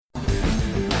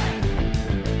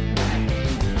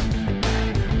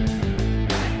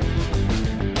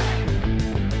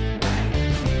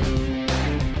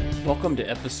Welcome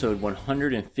to episode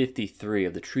 153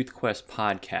 of the Truth Quest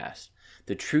podcast,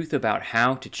 the truth about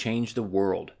how to change the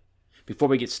world. Before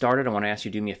we get started, I want to ask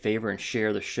you to do me a favor and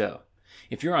share the show.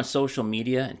 If you're on social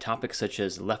media and topics such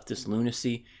as leftist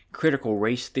lunacy, critical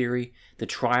race theory, the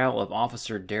trial of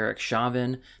Officer Derek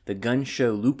Chauvin, the gun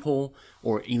show loophole,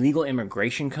 or illegal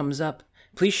immigration comes up,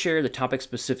 please share the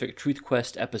topic-specific Truth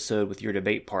Quest episode with your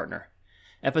debate partner.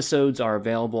 Episodes are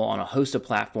available on a host of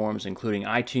platforms including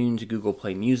iTunes, Google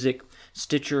Play Music,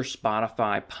 Stitcher,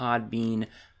 Spotify, Podbean,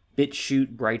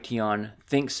 BitChute, Brighteon,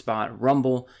 ThinkSpot,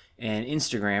 Rumble, and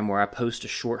Instagram, where I post a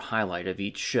short highlight of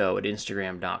each show at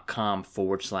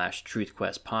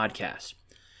instagram.com/truthquestpodcast.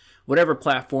 Whatever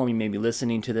platform you may be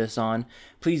listening to this on,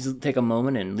 please take a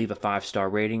moment and leave a 5-star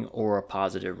rating or a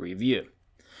positive review.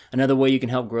 Another way you can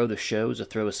help grow the show is to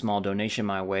throw a small donation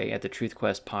my way at the Truth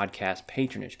Quest podcast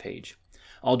patronage page.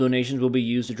 All donations will be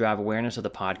used to drive awareness of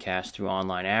the podcast through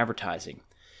online advertising.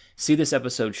 See this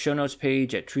episode's show notes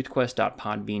page at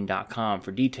truthquest.podbean.com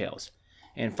for details.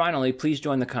 And finally, please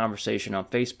join the conversation on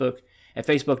Facebook at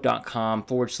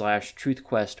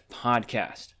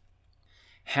facebook.com/truthquestpodcast.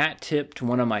 Hat tip to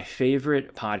one of my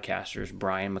favorite podcasters,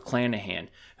 Brian McClanahan,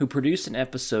 who produced an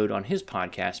episode on his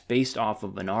podcast based off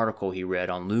of an article he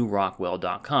read on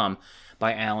LewRockwell.com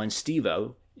by Alan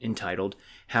Stevo entitled,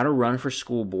 How to Run for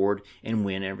School Board and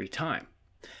Win Every Time.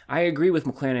 I agree with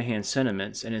McClanahan's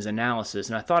sentiments and his analysis,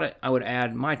 and I thought I would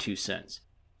add my 2 cents.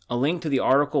 A link to the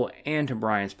article and to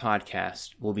Brian's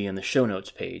podcast will be in the show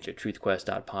notes page at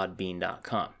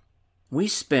truthquest.podbean.com. We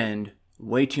spend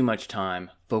way too much time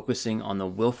focusing on the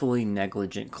willfully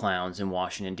negligent clowns in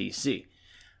Washington, D.C.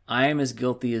 I am as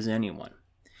guilty as anyone.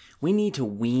 We need to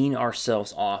wean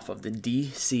ourselves off of the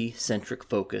D.C.-centric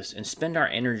focus and spend our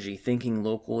energy thinking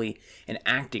locally and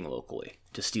acting locally,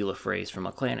 to steal a phrase from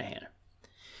McClanahan.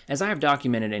 As I have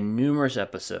documented in numerous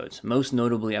episodes, most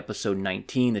notably episode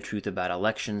 19, The Truth About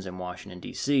Elections in Washington,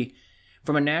 D.C.,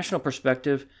 from a national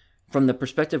perspective, from the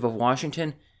perspective of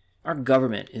Washington, our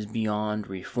government is beyond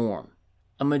reform.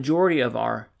 A majority of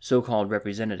our so-called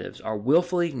representatives are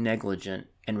willfully negligent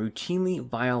and routinely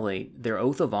violate their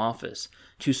oath of office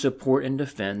to support and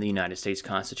defend the United States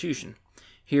Constitution.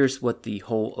 Here's what the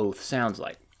whole oath sounds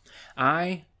like.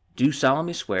 I do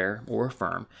solemnly swear or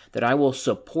affirm that I will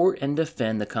support and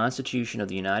defend the Constitution of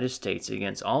the United States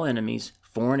against all enemies,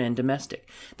 foreign and domestic,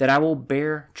 that I will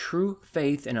bear true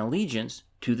faith and allegiance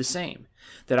to the same,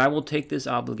 that I will take this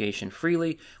obligation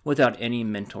freely without any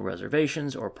mental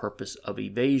reservations or purpose of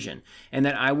evasion, and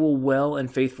that I will well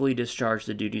and faithfully discharge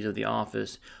the duties of the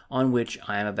office on which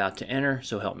I am about to enter,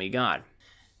 so help me God.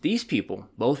 These people,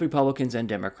 both Republicans and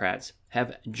Democrats,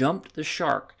 have jumped the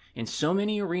shark in so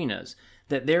many arenas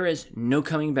that there is no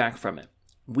coming back from it.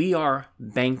 We are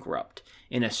bankrupt.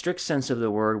 In a strict sense of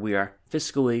the word, we are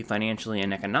fiscally, financially,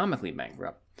 and economically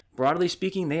bankrupt. Broadly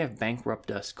speaking, they have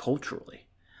bankrupted us culturally.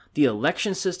 The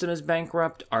election system is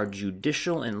bankrupt. Our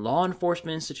judicial and law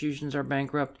enforcement institutions are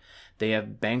bankrupt. They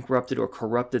have bankrupted or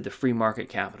corrupted the free market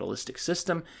capitalistic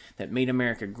system that made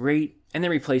America great and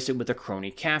then replaced it with a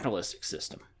crony capitalistic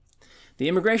system. The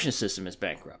immigration system is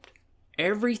bankrupt.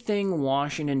 Everything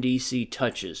Washington, D.C.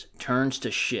 touches turns to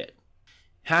shit.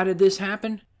 How did this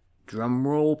happen? Drum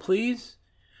roll, please.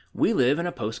 We live in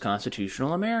a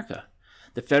post-constitutional America.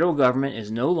 The federal government is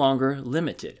no longer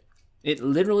limited. It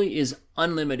literally is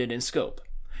unlimited in scope.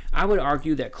 I would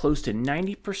argue that close to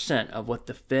 90% of what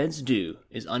the feds do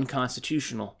is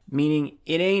unconstitutional, meaning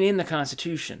it ain't in the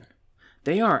Constitution.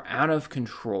 They are out of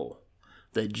control.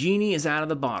 The genie is out of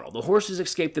the bottle. The horses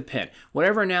escaped the pen.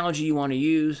 Whatever analogy you want to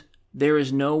use, there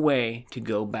is no way to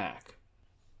go back.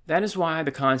 That is why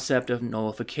the concept of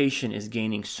nullification is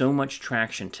gaining so much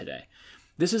traction today.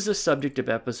 This is the subject of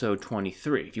episode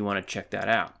 23, if you want to check that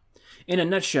out. In a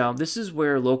nutshell, this is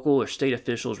where local or state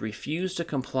officials refuse to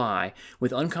comply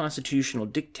with unconstitutional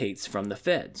dictates from the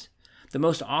feds. The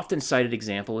most often cited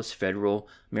example is federal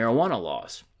marijuana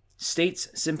laws. States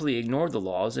simply ignore the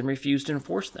laws and refuse to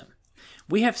enforce them.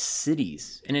 We have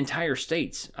cities and entire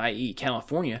states, i.e.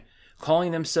 California,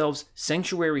 calling themselves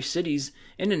sanctuary cities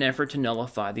in an effort to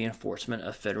nullify the enforcement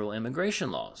of federal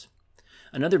immigration laws.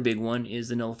 Another big one is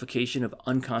the nullification of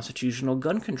unconstitutional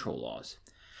gun control laws.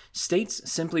 States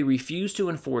simply refuse to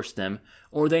enforce them,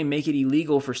 or they make it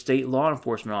illegal for state law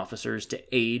enforcement officers to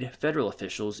aid federal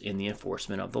officials in the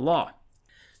enforcement of the law.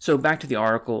 So back to the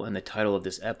article and the title of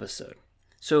this episode.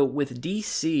 So with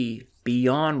D.C.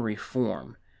 beyond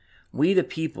reform, we the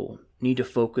people need to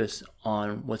focus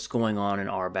on what's going on in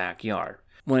our backyard.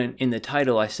 When in the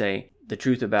title I say, the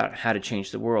truth about how to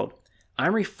change the world,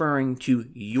 I'm referring to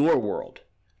your world,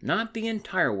 not the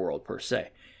entire world per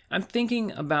se. I'm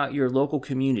thinking about your local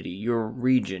community, your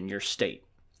region, your state.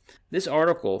 This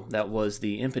article that was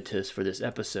the impetus for this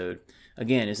episode,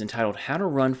 again, is entitled How to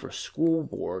Run for School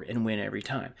Board and Win Every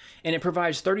Time. And it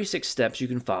provides 36 steps you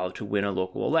can follow to win a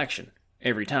local election,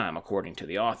 every time, according to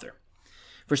the author.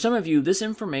 For some of you, this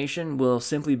information will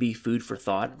simply be food for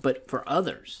thought, but for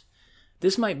others,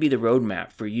 this might be the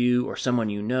roadmap for you or someone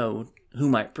you know who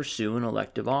might pursue an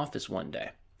elective office one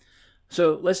day.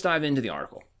 So let's dive into the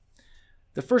article.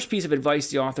 The first piece of advice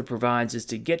the author provides is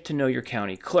to get to know your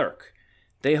county clerk.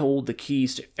 They hold the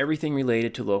keys to everything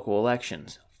related to local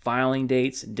elections, filing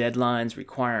dates, deadlines,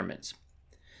 requirements.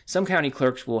 Some county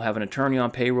clerks will have an attorney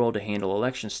on payroll to handle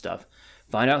election stuff.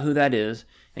 Find out who that is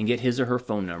and get his or her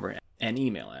phone number and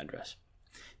email address.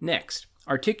 Next,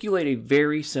 articulate a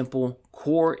very simple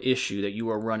core issue that you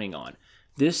are running on.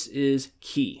 This is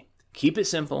key. Keep it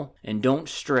simple and don't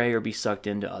stray or be sucked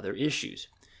into other issues.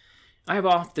 I have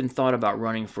often thought about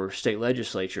running for state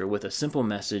legislature with a simple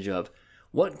message of,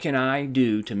 what can I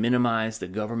do to minimize the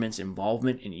government's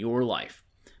involvement in your life?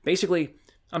 Basically,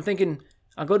 I'm thinking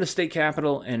I'll go to state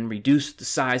capitol and reduce the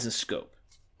size and scope.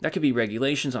 That could be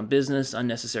regulations on business,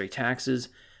 unnecessary taxes,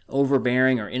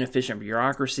 overbearing or inefficient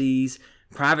bureaucracies,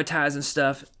 privatizing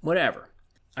stuff, whatever.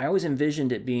 I always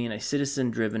envisioned it being a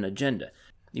citizen-driven agenda.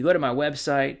 You go to my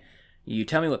website, you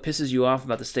tell me what pisses you off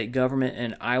about the state government,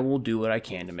 and I will do what I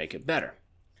can to make it better.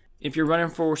 If you're running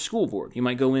for school board, you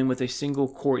might go in with a single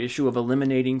core issue of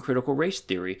eliminating critical race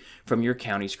theory from your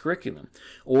county's curriculum.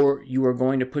 Or you are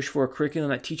going to push for a curriculum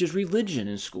that teaches religion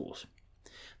in schools.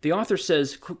 The author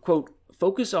says, quote,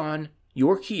 focus on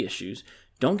your key issues.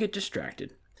 Don't get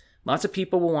distracted. Lots of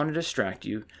people will want to distract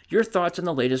you. Your thoughts on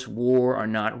the latest war are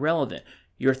not relevant.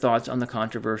 Your thoughts on the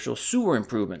controversial sewer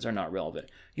improvements are not relevant.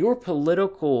 Your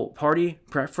political party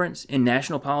preference in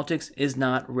national politics is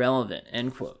not relevant,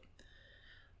 end quote.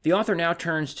 The author now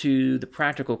turns to the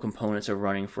practical components of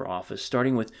running for office,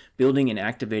 starting with building and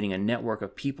activating a network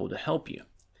of people to help you.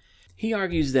 He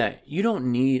argues that you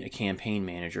don't need a campaign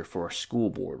manager for a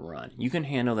school board run. You can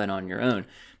handle that on your own.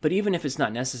 But even if it's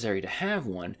not necessary to have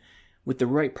one, with the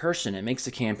right person, it makes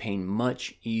the campaign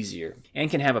much easier and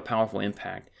can have a powerful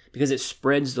impact because it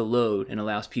spreads the load and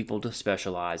allows people to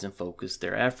specialize and focus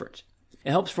their efforts.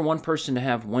 It helps for one person to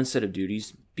have one set of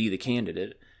duties, be the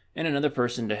candidate, and another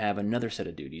person to have another set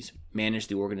of duties, manage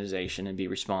the organization and be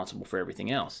responsible for everything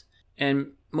else.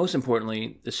 And most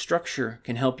importantly, the structure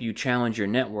can help you challenge your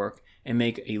network and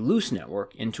make a loose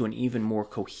network into an even more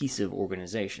cohesive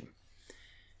organization.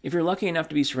 If you're lucky enough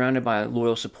to be surrounded by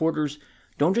loyal supporters,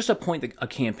 don't just appoint a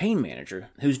campaign manager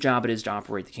whose job it is to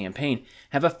operate the campaign.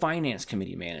 Have a finance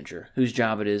committee manager whose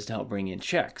job it is to help bring in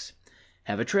checks.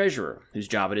 Have a treasurer whose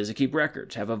job it is to keep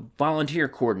records. Have a volunteer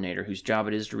coordinator whose job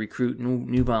it is to recruit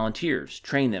new volunteers,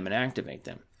 train them, and activate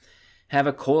them. Have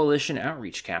a coalition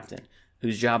outreach captain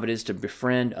whose job it is to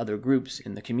befriend other groups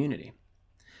in the community.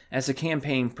 As the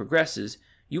campaign progresses,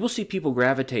 you will see people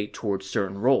gravitate towards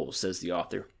certain roles, says the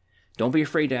author. Don't be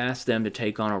afraid to ask them to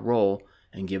take on a role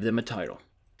and give them a title.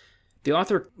 The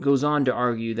author goes on to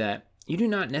argue that you do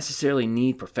not necessarily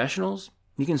need professionals.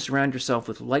 You can surround yourself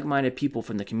with like-minded people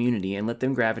from the community and let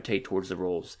them gravitate towards the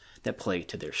roles that play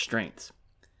to their strengths.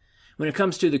 When it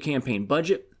comes to the campaign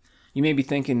budget, you may be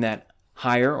thinking that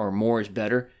higher or more is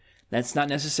better. That's not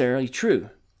necessarily true.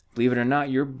 Believe it or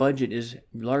not, your budget is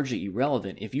largely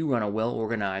irrelevant if you run a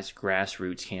well-organized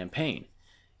grassroots campaign.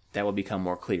 That will become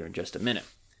more clear in just a minute.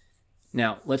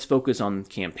 Now, let's focus on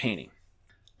campaigning.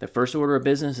 The first order of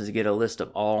business is to get a list of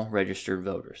all registered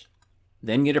voters.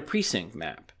 Then get a precinct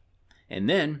map. And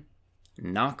then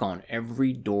knock on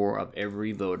every door of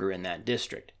every voter in that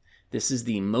district. This is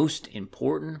the most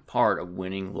important part of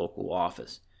winning local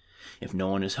office. If no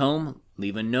one is home,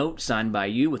 leave a note signed by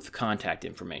you with contact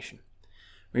information.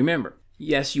 Remember,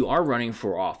 yes, you are running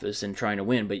for office and trying to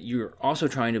win, but you're also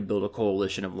trying to build a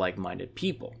coalition of like-minded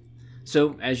people.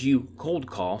 So as you cold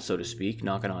call, so to speak,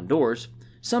 knocking on doors,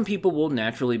 some people will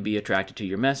naturally be attracted to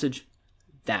your message.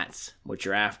 That's what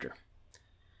you're after.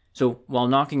 So while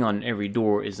knocking on every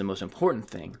door is the most important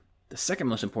thing, the second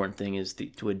most important thing is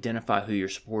to identify who your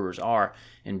supporters are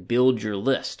and build your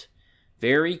list.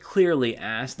 Very clearly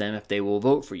ask them if they will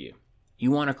vote for you. You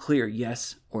want a clear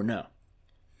yes or no.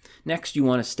 Next, you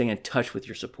want to stay in touch with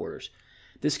your supporters.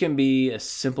 This can be as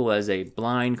simple as a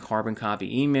blind carbon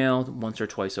copy email once or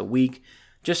twice a week,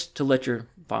 just to let your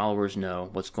followers know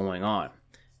what's going on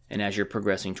and as you're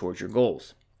progressing towards your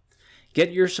goals.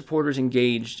 Get your supporters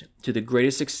engaged to the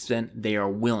greatest extent they are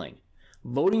willing.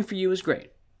 Voting for you is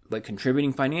great, but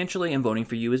contributing financially and voting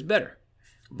for you is better.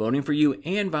 Voting for you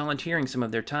and volunteering some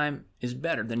of their time is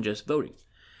better than just voting.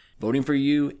 Voting for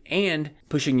you and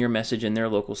pushing your message in their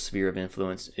local sphere of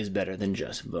influence is better than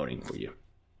just voting for you.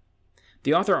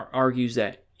 The author argues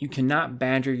that you cannot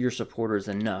badger your supporters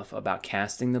enough about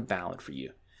casting the ballot for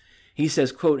you. He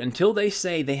says, quote, until they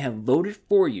say they have voted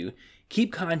for you,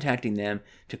 keep contacting them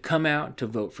to come out to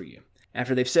vote for you.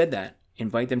 After they've said that,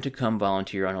 invite them to come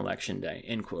volunteer on election day,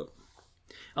 end quote.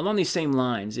 Along these same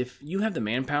lines, if you have the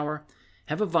manpower,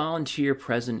 have a volunteer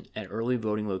present at early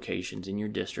voting locations in your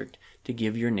district to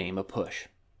give your name a push.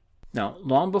 Now,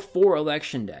 long before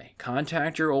election day,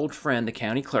 contact your old friend, the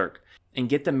county clerk, and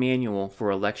get the manual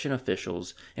for election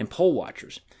officials and poll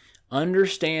watchers.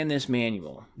 Understand this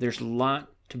manual. There's a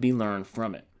lot to be learned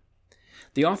from it.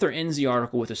 The author ends the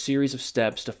article with a series of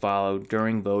steps to follow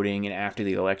during voting and after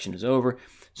the election is over,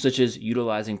 such as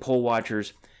utilizing poll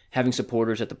watchers, having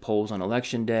supporters at the polls on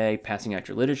election day, passing out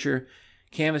your literature,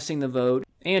 canvassing the vote,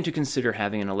 and to consider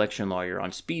having an election lawyer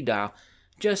on speed dial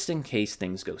just in case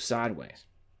things go sideways.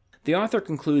 The author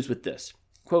concludes with this,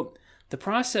 quote, the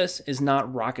process is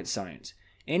not rocket science.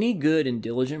 Any good and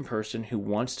diligent person who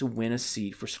wants to win a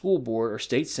seat for school board or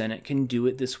state senate can do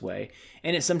it this way,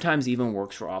 and it sometimes even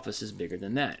works for offices bigger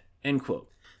than that, end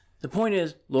quote. The point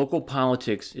is, local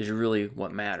politics is really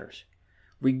what matters.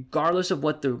 Regardless of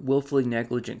what the willfully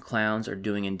negligent clowns are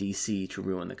doing in D.C. to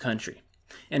ruin the country,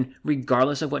 and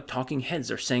regardless of what talking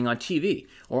heads are saying on TV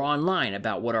or online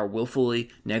about what our willfully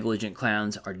negligent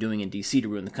clowns are doing in D.C. to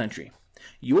ruin the country,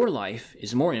 your life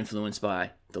is more influenced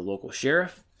by the local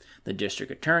sheriff, the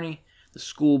district attorney, the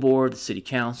school board, the city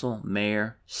council,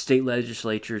 mayor, state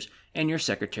legislatures, and your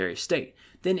secretary of state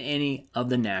than any of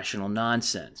the national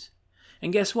nonsense.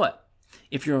 And guess what?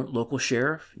 If your local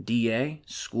sheriff, DA,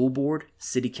 school board,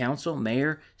 city council,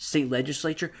 mayor, state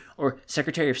legislature, or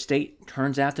secretary of state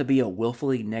turns out to be a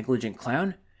willfully negligent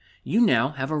clown, you now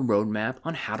have a roadmap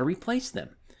on how to replace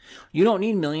them. You don't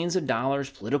need millions of dollars,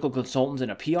 political consultants,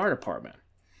 and a PR department.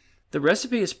 The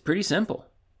recipe is pretty simple.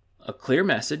 A clear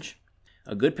message,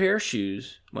 a good pair of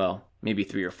shoes, well, maybe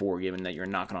 3 or 4 given that you're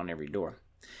knocking on every door.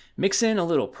 Mix in a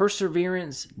little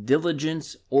perseverance,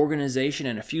 diligence, organization,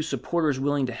 and a few supporters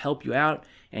willing to help you out,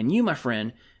 and you, my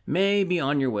friend, may be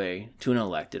on your way to an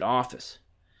elected office.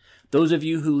 Those of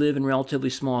you who live in relatively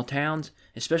small towns,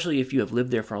 especially if you have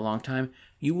lived there for a long time,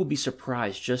 you will be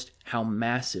surprised just how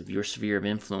massive your sphere of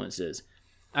influence is.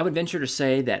 I would venture to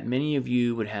say that many of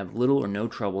you would have little or no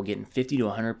trouble getting 50 to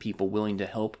 100 people willing to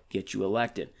help get you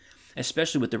elected,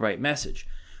 especially with the right message,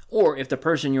 or if the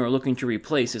person you are looking to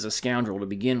replace is a scoundrel to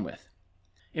begin with.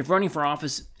 If running for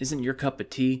office isn't your cup of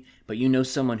tea, but you know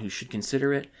someone who should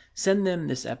consider it, send them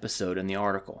this episode and the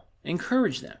article.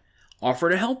 Encourage them. Offer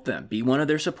to help them. Be one of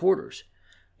their supporters.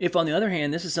 If, on the other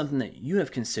hand, this is something that you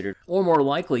have considered, or more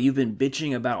likely you've been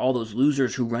bitching about all those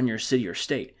losers who run your city or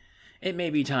state, it may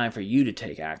be time for you to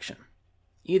take action.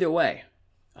 Either way,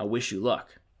 I wish you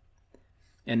luck.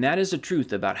 And that is the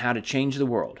truth about how to change the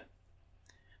world.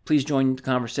 Please join the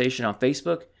conversation on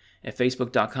Facebook at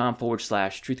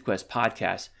facebook.com/TruthQuest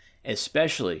Podcast,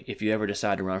 especially if you ever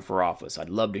decide to run for office. I'd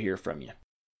love to hear from you.